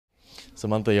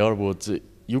Samantha Yarwood,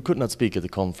 you could not speak at the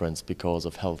conference because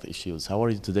of health issues. How are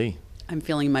you today? I'm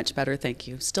feeling much better, thank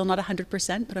you. Still not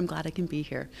 100%, but I'm glad I can be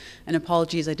here. And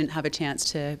apologies, I didn't have a chance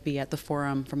to be at the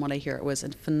forum. From what I hear, it was a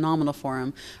phenomenal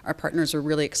forum. Our partners were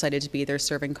really excited to be there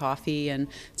serving coffee, and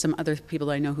some other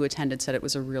people I know who attended said it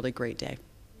was a really great day.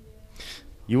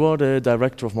 You are the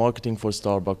Director of Marketing for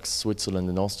Starbucks Switzerland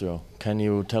and Austria. Can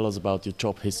you tell us about your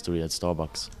job history at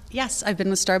Starbucks? Yes, I've been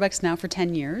with Starbucks now for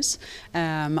 10 years.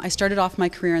 I started off my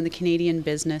career in the Canadian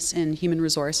business in human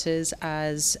resources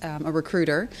as a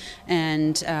recruiter,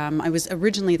 and I was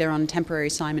originally there on a temporary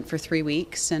assignment for 3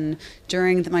 weeks, and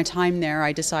during my time there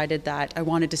I decided that I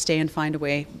wanted to stay and find a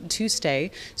way to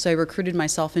stay, so I recruited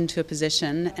myself into a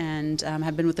position and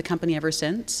have been with the company ever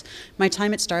since. My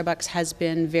time at Starbucks has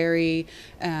been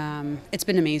it's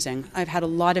been amazing. I've had a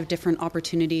lot of different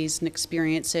opportunities and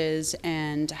experiences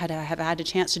and have had a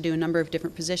chance to do a number of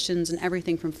different positions and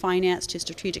everything from finance to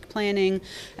strategic planning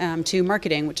to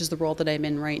marketing, which is the role that I'm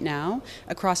in right now,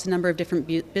 across a number of different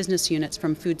business units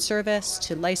from food service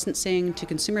to licensing to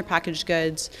consumer packaged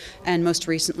goods, and most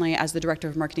recently as the Director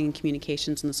of Marketing and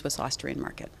Communications in the Swiss-Austrian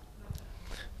market.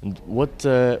 And what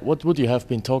would you have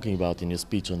been talking about in your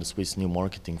speech on the Swiss New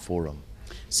Marketing Forum?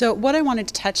 So what I wanted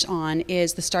to touch on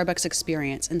is the Starbucks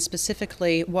experience, and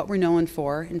specifically what we're known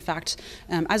for. In fact,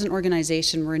 as an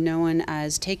organization, we're known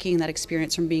as taking that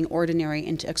experience from being ordinary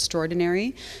into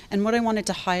extraordinary. And what I wanted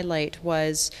to highlight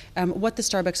was what the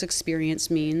Starbucks experience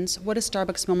means, what a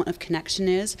Starbucks moment of connection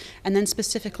is, and then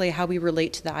specifically how we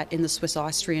relate to that in the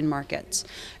Swiss-Austrian markets.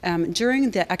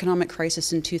 During the economic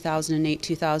crisis in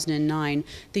 2008-2009,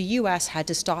 the U.S. had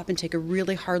to stop and take a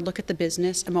really hard look at the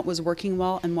business and what was working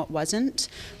well and what wasn't.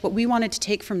 What we wanted to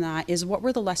take from that is what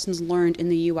were the lessons learned in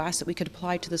the U.S. that we could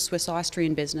apply to the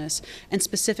Swiss-Austrian business, and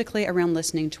specifically around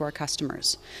listening to our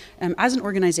customers. As an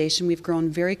organization, we've grown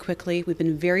very quickly. We've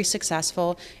been very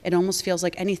successful. It almost feels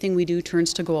like anything we do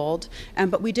turns to gold.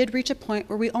 But we did reach a point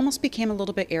where we almost became a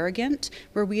little bit arrogant,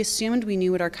 where we assumed we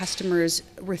knew what our customers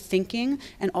were thinking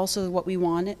and also what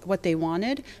they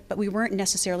wanted, but we weren't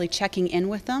necessarily checking in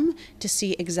with them to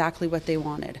see exactly what they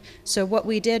wanted. So what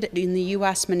we did in the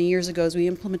U.S. many years ago is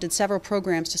we implemented several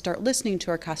programs to start listening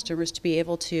to our customers to be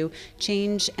able to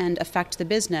change and affect the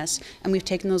business, and we've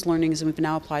taken those learnings and we've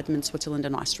now applied them in Switzerland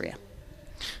and Austria.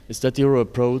 Is that your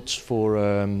approach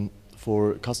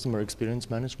for customer experience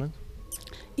management?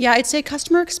 Yeah, I'd say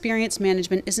customer experience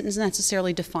management isn't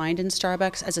necessarily defined in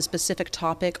Starbucks as a specific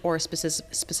topic or a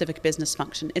specific business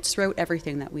function. It's throughout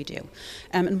everything that we do.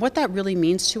 And what that really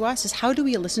means to us is how do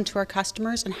we listen to our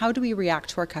customers and how do we react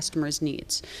to our customers'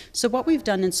 needs? So what we've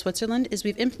done in Switzerland is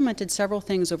we've implemented several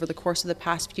things over the course of the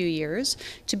past few years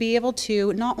to be able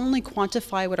to not only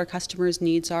quantify what our customers'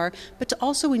 needs are, but to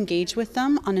also engage with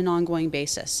them on an ongoing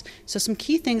basis. So some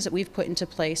key things that we've put into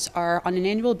place are on an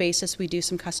annual basis, we do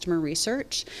some customer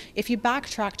research. If you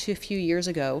backtrack to a few years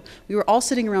ago, we were all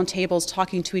sitting around tables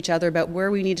talking to each other about where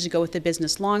we needed to go with the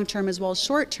business long term as well as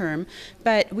short term,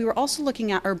 but we were also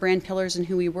looking at our brand pillars and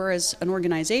who we were as an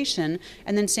organization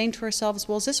and then saying to ourselves,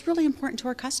 well, is this really important to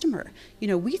our customer? You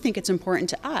know, we think it's important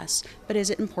to us, but is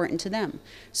it important to them?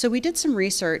 So we did some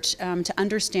research to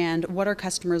understand what our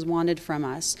customers wanted from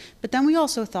us, but then we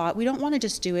also thought we don't want to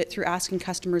just do it through asking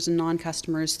customers and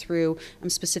non-customers through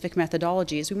specific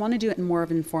methodologies. We want to do it in more of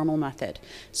an informal method.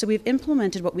 So we've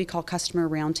implemented what we call customer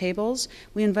roundtables.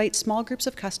 We invite small groups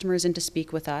of customers in to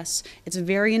speak with us. It's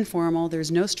very informal.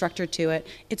 There's no structure to it.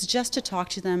 It's just to talk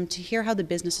to them, to hear how the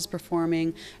business is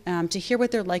performing, to hear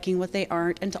what they're liking, what they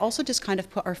aren't, and to also just kind of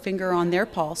put our finger on their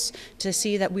pulse to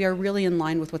see that we are really in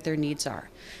line with what their needs are.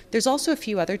 There's also a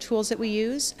few other tools that we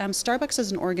use. Starbucks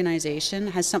as an organization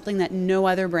has something that no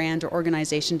other brand or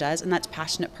organization does, and that's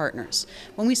passionate partners.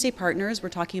 When we say partners, we're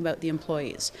talking about the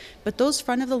employees. But those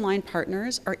front-of-the-line partners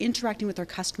are interacting with our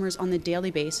customers on the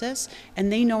daily basis,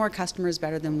 and they know our customers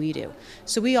better than we do.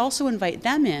 So we also invite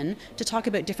them in to talk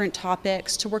about different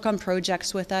topics, to work on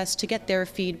projects with us, to get their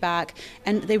feedback,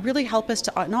 and they really help us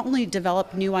to not only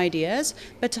develop new ideas,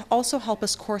 but to also help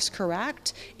us course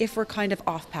correct if we're kind of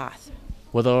off path.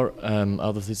 What are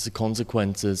other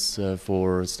consequences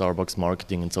for Starbucks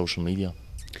marketing and social media?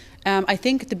 I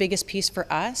think the biggest piece for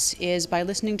us is by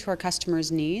listening to our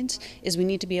customers' needs is we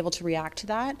need to be able to react to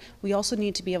that. We also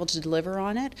need to be able to deliver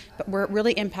on it, but where it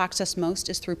really impacts us most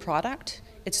is through product,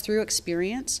 it's through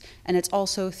experience, and it's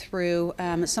also through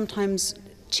sometimes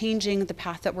changing the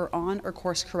path that we're on or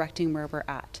course correcting where we're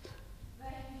at.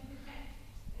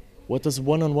 What does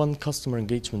one-on-one customer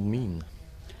engagement mean?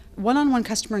 One-on-one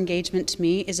customer engagement to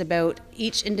me is about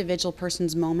each individual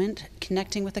person's moment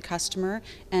connecting with the customer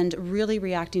and really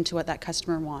reacting to what that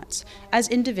customer wants. As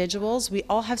individuals, we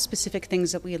all have specific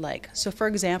things that we like. So for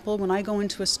example, when I go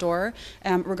into a store,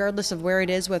 regardless of where it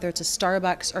is, whether it's a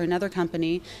Starbucks or another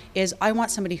company, is I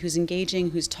want somebody who's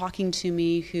engaging, who's talking to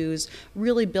me, who's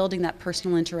really building that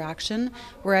personal interaction.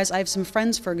 Whereas I have some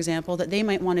friends, for example, that they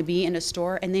might want to be in a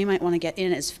store and they might want to get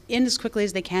in as quickly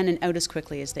as they can and out as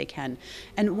quickly as they can.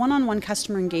 And one-on-one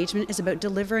customer engagement is about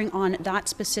delivering on that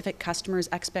specific customer's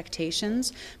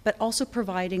expectations, but also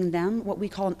providing them what we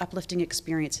call an uplifting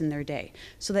experience in their day,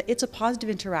 so that it's a positive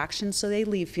interaction so they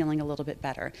leave feeling a little bit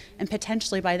better. And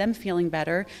potentially by them feeling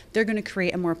better, they're going to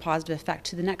create a more positive effect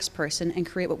to the next person and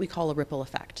create what we call a ripple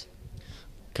effect.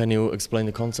 Can you explain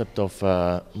the concept of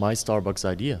My Starbucks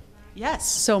Idea?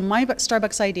 Yes, so my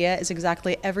Starbucks idea is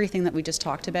exactly everything that we just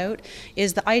talked about.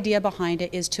 Is the idea behind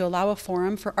it is to allow a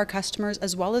forum for our customers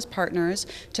as well as partners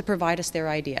to provide us their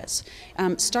ideas.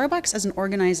 Starbucks as an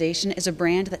organization is a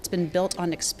brand that's been built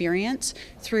on experience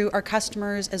through our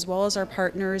customers as well as our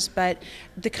partners, but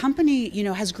the company,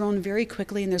 has grown very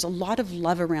quickly and there's a lot of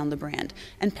love around the brand.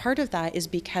 And part of that is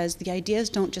because the ideas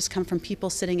don't just come from people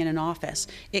sitting in an office.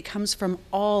 It comes from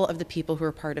all of the people who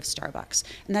are part of Starbucks.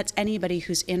 And that's anybody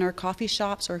who's in our coffee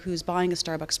shops or who's buying a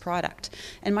Starbucks product.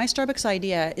 And my Starbucks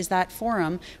idea is that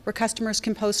forum where customers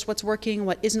can post what's working,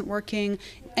 what isn't working,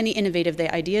 any innovative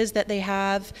ideas that they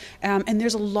have, and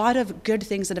there's a lot of good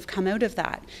things that have come out of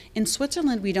that. In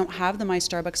Switzerland, we don't have the My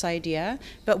Starbucks idea,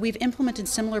 but we've implemented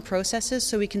similar processes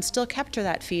so we can still capture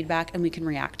that feedback and we can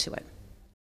react to it.